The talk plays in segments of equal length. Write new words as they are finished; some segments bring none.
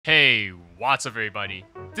Hey, what's up everybody?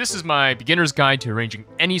 This is my beginner's guide to arranging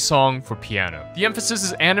any song for piano. The emphasis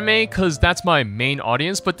is anime because that's my main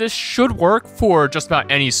audience, but this should work for just about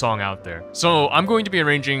any song out there. So I'm going to be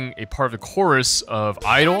arranging a part of the chorus of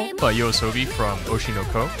Idol by Yoasobi from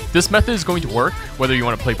Oshinoko. This method is going to work whether you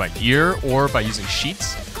want to play by ear or by using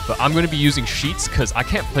sheets, but I'm going to be using sheets because I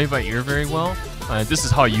can't play by ear very well. This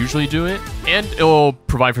is how I usually do it, and it'll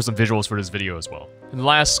provide for some visuals for this video as well. And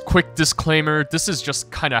last quick disclaimer, this is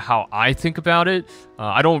just kind of how I think about it.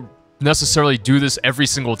 I don't necessarily do this every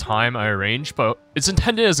single time I arrange, but it's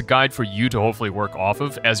intended as a guide for you to hopefully work off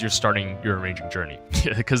of as you're starting your arranging journey.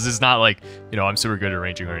 Because it's not like, I'm super good at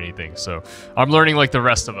arranging or anything, so I'm learning like the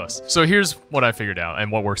rest of us. So here's what I figured out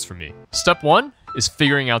and what works for me. Step 1 is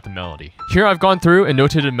figuring out the melody. Here I've gone through and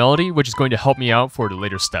notated a melody, which is going to help me out for the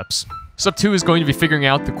later steps. Step 2 is going to be figuring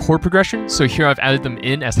out the chord progression, so here I've added them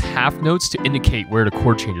in as half notes to indicate where the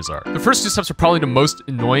chord changes are. The first two steps are probably the most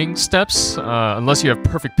annoying steps, unless you have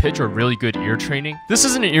perfect pitch or really good ear training. This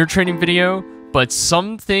isn't an ear training video, but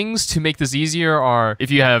some things to make this easier are if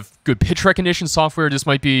you have good pitch recognition software, this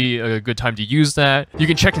might be a good time to use that. You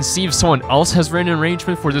can check and see if someone else has written an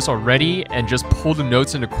arrangement for this already and just pull the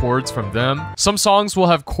notes into chords from them. Some songs will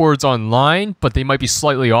have chords online, but they might be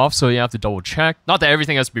slightly off, so you have to double check. Not that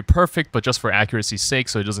everything has to be perfect, but just for accuracy's sake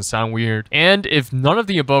so it doesn't sound weird. And if none of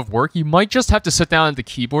the above work, you might just have to sit down at the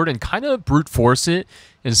keyboard and kind of brute force it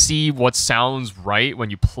and see what sounds right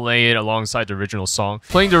when you play it alongside the original song.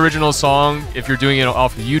 Playing the original song, if you're doing it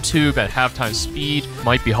off of YouTube at halftime speed,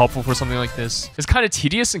 might be helpful for something like this. It's kind of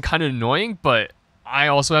tedious and kind of annoying, but I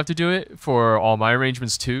also have to do it for all my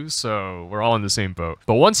arrangements too, so we're all in the same boat.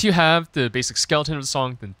 But once you have the basic skeleton of the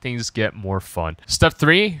song, then things get more fun. Step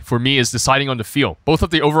 3, for me, is deciding on the feel, both of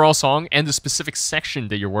the overall song and the specific section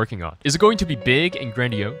that you're working on. Is it going to be big and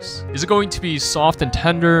grandiose? Is it going to be soft and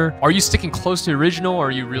tender? Are you sticking close to the original, or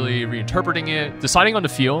are you really reinterpreting it? Deciding on the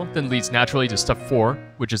feel then leads naturally to step 4,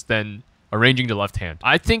 which is then arranging the left hand.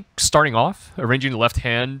 I think starting off, arranging the left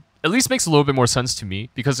hand at least makes a little bit more sense to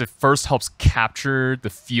me because it first helps capture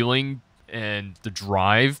the feeling and the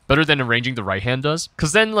drive better than arranging the right hand does.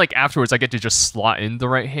 Because then afterwards I get to just slot in the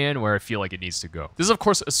right hand where I feel like it needs to go. This is of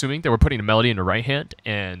course assuming that we're putting the melody in the right hand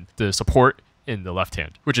and the support in the left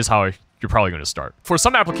hand, which is how you're probably going to start. For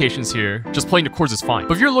some applications here, just playing the chords is fine.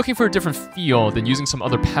 But if you're looking for a different feel, then using some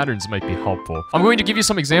other patterns might be helpful. I'm going to give you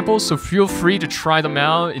some examples, so feel free to try them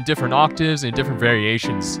out in different octaves and different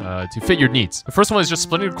variations to fit your needs. The first one is just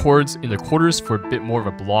splitting the chords into quarters for a bit more of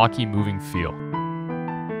a blocky moving feel.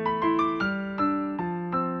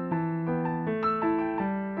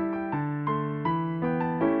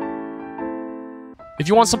 If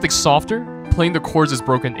you want something softer, playing the chords as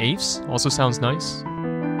broken eighths also sounds nice.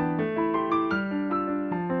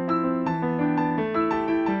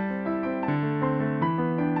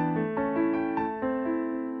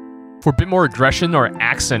 For a bit more aggression or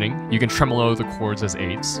accenting, you can tremolo the chords as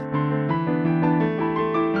eighths.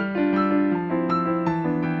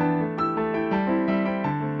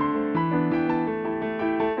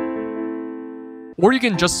 Or you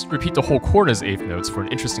can just repeat the whole chord as eighth notes for an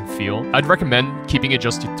interesting feel. I'd recommend keeping it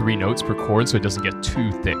just to 3 notes per chord so it doesn't get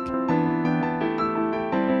too thick.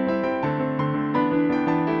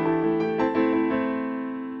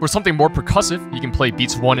 For something more percussive, you can play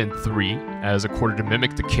beats 1 and 3 as a quarter to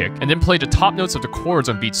mimic the kick, and then play the top notes of the chords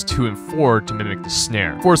on beats 2 and 4 to mimic the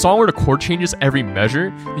snare. For a song where the chord changes every measure,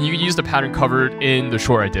 then you can use the pattern covered in the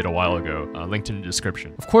short I did a while ago, linked in the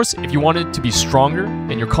description. Of course, if you want it to be stronger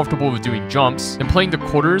and you're comfortable with doing jumps, then playing the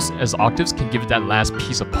quarters as octaves can give it that last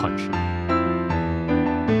piece of punch.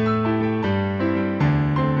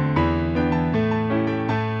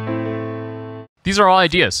 These are all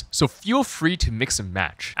ideas, so feel free to mix and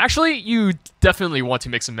match. Actually, you definitely want to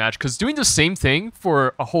mix and match because doing the same thing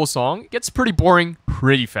for a whole song gets pretty boring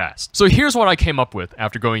pretty fast. So here's what I came up with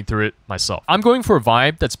after going through it myself. I'm going for a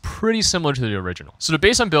vibe that's pretty similar to the original. So the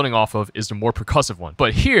bass I'm building off of is the more percussive one,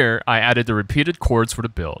 but here I added the repeated chords for the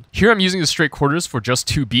build. Here I'm using the straight quarters for just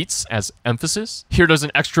 2 beats as emphasis. Here there's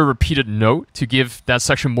an extra repeated note to give that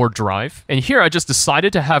section more drive. And here I just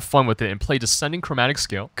decided to have fun with it and play descending chromatic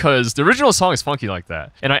scale because the original song is funky like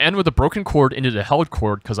that. And I end with a broken chord into the held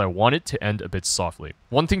chord because I want it to end a bit softly.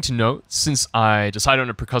 One thing to note, since I decided on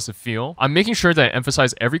a percussive feel, I'm making sure that I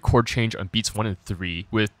emphasize every chord change on beats 1 and 3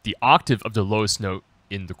 with the octave of the lowest note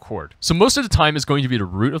in the chord. So most of the time it's going to be the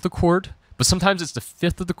root of the chord, but sometimes it's the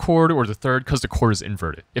 5th of the chord or the 3rd because the chord is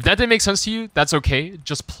inverted. If that didn't make sense to you, that's okay.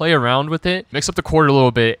 Just play around with it, mix up the chord a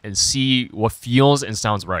little bit, and see what feels and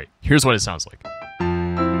sounds right. Here's what it sounds like.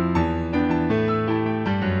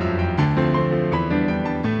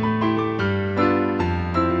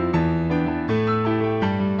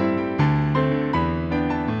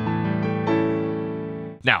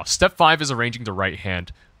 Now, step 5 is arranging the right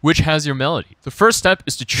hand, which has your melody. The first step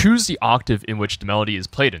is to choose the octave in which the melody is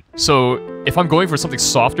played in. So if I'm going for something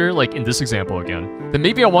softer, like in this example again, then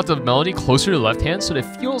maybe I want the melody closer to the left hand so that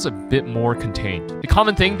it feels a bit more contained. The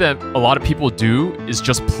common thing that a lot of people do is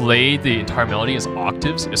just play the entire melody as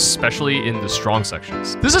octaves, especially in the strong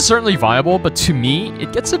sections. This is certainly viable, but to me,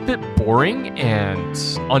 it gets a bit boring and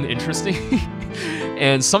uninteresting.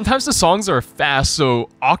 And sometimes the songs are fast, so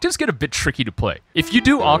octaves get a bit tricky to play. If you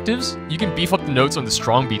do octaves, you can beef up the notes on the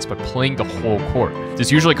strong beats by playing the whole chord.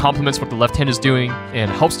 This usually complements what the left hand is doing and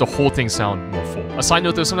helps the whole thing sound more full. A side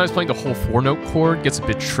note though, sometimes playing the whole 4-note chord gets a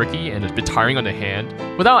bit tricky and a bit tiring on the hand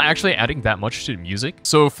without actually adding that much to the music.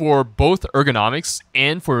 So for both ergonomics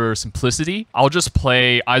and for simplicity, I'll just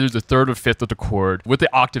play either the 3rd or 5th of the chord with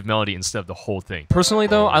the octave melody instead of the whole thing. Personally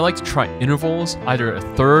though, I like to try intervals, either a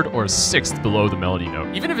 3rd or a 6th below the melody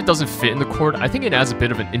note. Even if it doesn't fit in the chord, I think it adds a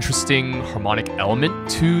bit of an interesting harmonic element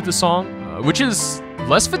to the song, which is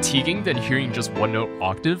less fatiguing than hearing just one note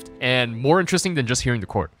octaved, and more interesting than just hearing the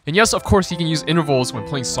chord. And yes, of course, you can use intervals when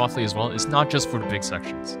playing softly as well. It's not just for the big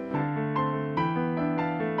sections.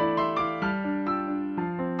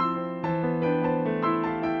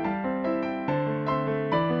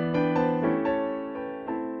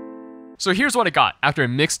 So here's what I got after I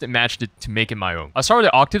mixed and matched it to make it my own. I started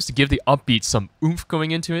with the octaves to give the upbeat some oomph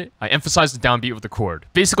going into it. I emphasized the downbeat with the chord.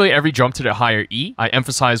 Basically, every jump to the higher E, I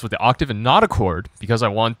emphasize with the octave and not a chord because I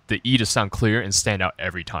want the E to sound clear and stand out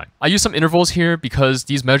every time. I use some intervals here because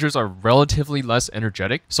these measures are relatively less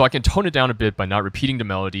energetic, so I can tone it down a bit by not repeating the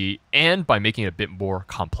melody and by making it a bit more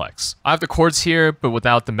complex. I have the chords here, but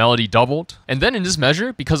without the melody doubled. And then in this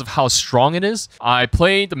measure, because of how strong it is, I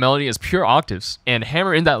play the melody as pure octaves and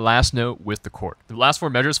hammer in that last note with the chord. The last 4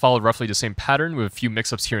 measures follow roughly the same pattern with a few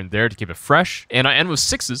mix-ups here and there to keep it fresh, and I end with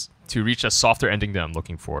 6s to reach that softer ending that I'm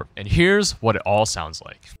looking for. And here's what it all sounds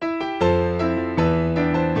like.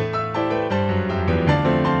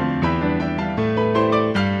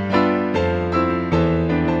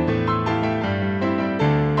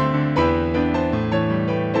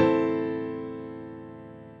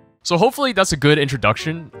 So hopefully that's a good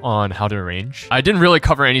introduction on how to arrange. I didn't really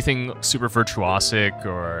cover anything super virtuosic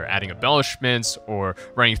or adding embellishments or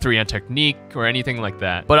writing 3-hand technique or anything like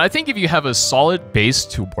that. But I think if you have a solid base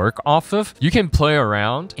to work off of, you can play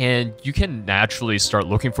around and you can naturally start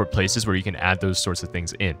looking for places where you can add those sorts of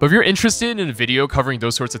things in. But if you're interested in a video covering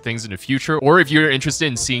those sorts of things in the future, or if you're interested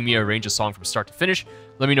in seeing me arrange a song from start to finish,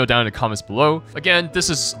 let me know down in the comments below. Again,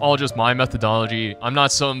 this is all just my methodology. I'm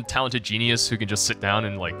not some talented genius who can just sit down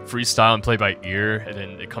and like freestyle and play by ear and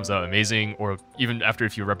then it comes out amazing, or even after a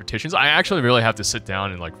few repetitions. I actually really have to sit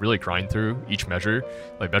down and like really grind through each measure,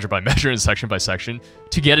 like measure by measure and section by section,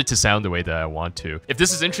 to get it to sound the way that I want to. If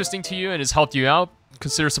this is interesting to you and has helped you out,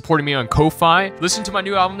 consider supporting me on Ko-Fi. Listen to my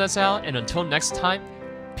new album that's out, and until next time,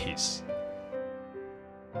 peace.